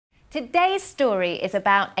Today's story is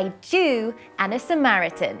about a Jew and a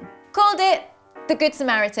Samaritan. Called it The Good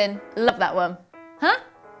Samaritan. Love that one. Huh?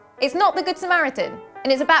 It's not The Good Samaritan,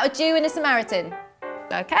 and it's about a Jew and a Samaritan.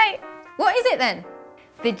 Okay, what is it then?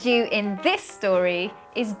 The Jew in this story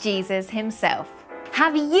is Jesus himself.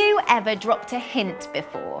 Have you ever dropped a hint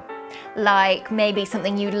before? Like maybe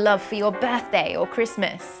something you'd love for your birthday or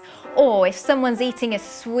Christmas. Or if someone's eating a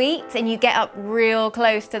sweet and you get up real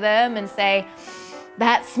close to them and say,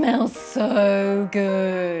 "That smells so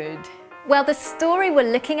good." Well, the story we're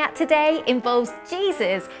looking at today involves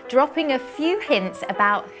Jesus dropping a few hints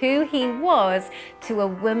about who he was to a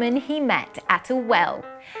woman he met at a well,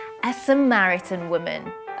 a Samaritan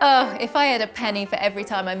woman. Oh, if I had a penny for every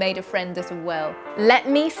time I made a friend at a well. Let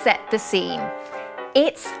me set the scene.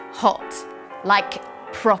 It's hot, like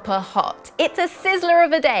proper hot. It's a sizzler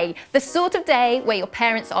of a day, the sort of day where your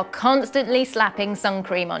parents are constantly slapping sun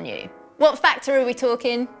cream on you. What factor are we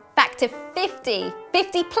talking? Factor 50,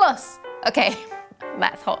 50 plus. Okay,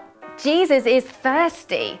 that's hot. Jesus is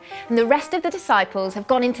thirsty, and the rest of the disciples have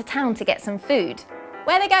gone into town to get some food.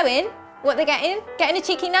 Where are they going? What are they getting? Getting a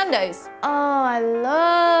cheeky Nando's. Oh, I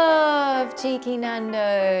love cheeky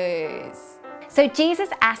Nando's. So Jesus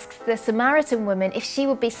asks the Samaritan woman if she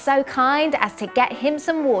would be so kind as to get him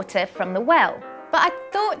some water from the well. But I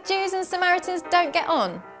thought Jews and Samaritans don't get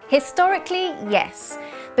on. Historically, yes,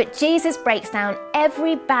 but Jesus breaks down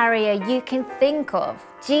every barrier you can think of.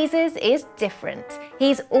 Jesus is different.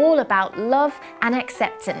 He's all about love and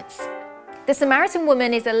acceptance. The Samaritan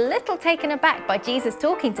woman is a little taken aback by Jesus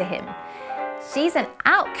talking to him. She's an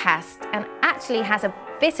outcast and actually has a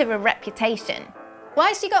bit of a reputation. Why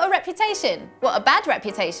has she got a reputation? What, a bad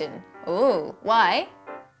reputation? Oh, why?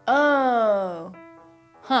 Oh,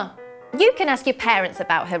 huh. You can ask your parents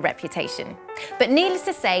about her reputation, but needless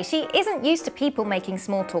to say, she isn't used to people making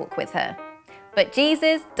small talk with her. But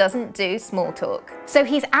Jesus doesn't do small talk. So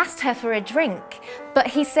he's asked her for a drink, but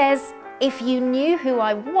he says, if you knew who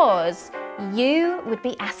I was, you would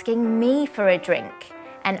be asking me for a drink,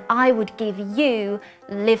 and I would give you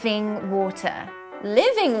living water.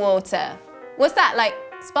 Living water? What's that, like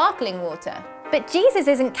sparkling water? But Jesus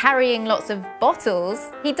isn't carrying lots of bottles.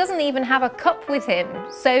 He doesn't even have a cup with him.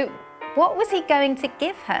 So what was he going to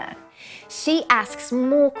give her? She asks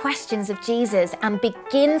more questions of Jesus and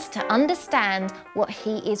begins to understand what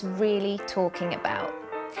he is really talking about.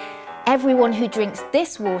 Everyone who drinks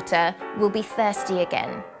this water will be thirsty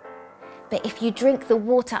again. But if you drink the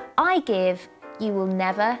water I give, you will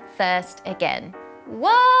never thirst again.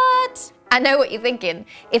 What? I know what you're thinking.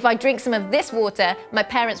 If I drink some of this water, my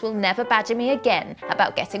parents will never badger me again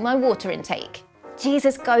about getting my water intake.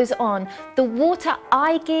 Jesus goes on, the water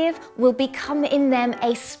I give will become in them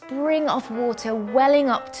a spring of water welling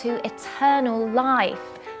up to eternal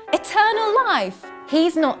life. Eternal life?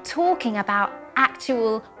 He's not talking about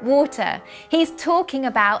actual water. He's talking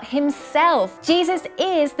about himself. Jesus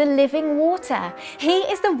is the living water. He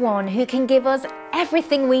is the one who can give us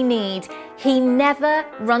everything we need. He never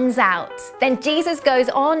runs out. Then Jesus goes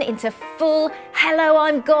on into full "Hello,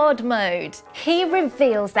 I'm God" mode. He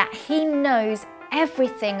reveals that he knows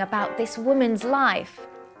everything about this woman's life.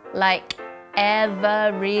 Like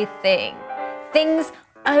everything. Things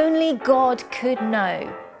only God could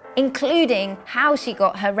know, including how she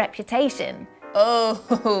got her reputation.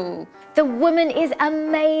 Oh, the woman is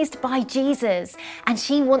amazed by Jesus and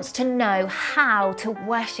she wants to know how to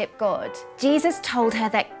worship God. Jesus told her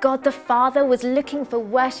that God the Father was looking for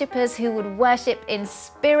worshippers who would worship in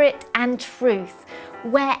spirit and truth,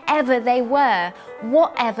 wherever they were,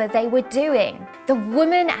 whatever they were doing. The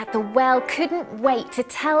woman at the well couldn't wait to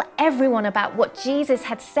tell everyone about what Jesus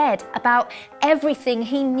had said, about everything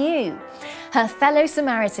he knew. Her fellow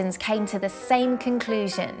Samaritans came to the same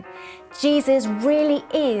conclusion. Jesus really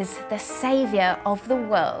is the Saviour of the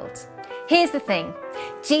world. Here's the thing,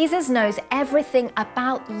 Jesus knows everything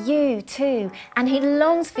about you too, and he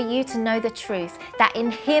longs for you to know the truth, that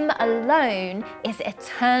in him alone is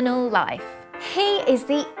eternal life. He is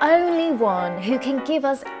the only one who can give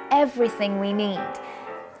us everything we need.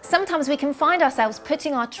 Sometimes we can find ourselves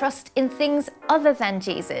putting our trust in things other than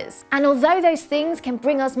Jesus. And although those things can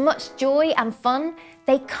bring us much joy and fun,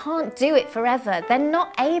 they can't do it forever. They're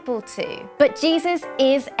not able to. But Jesus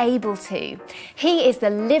is able to. He is the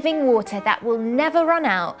living water that will never run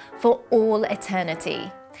out for all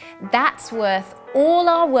eternity. That's worth all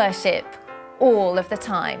our worship, all of the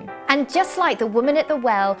time. And just like the woman at the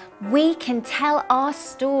well, we can tell our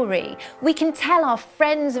story. We can tell our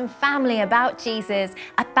friends and family about Jesus,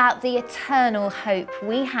 about the eternal hope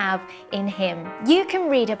we have in him. You can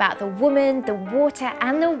read about the woman, the water,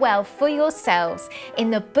 and the well for yourselves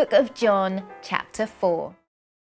in the book of John, chapter 4.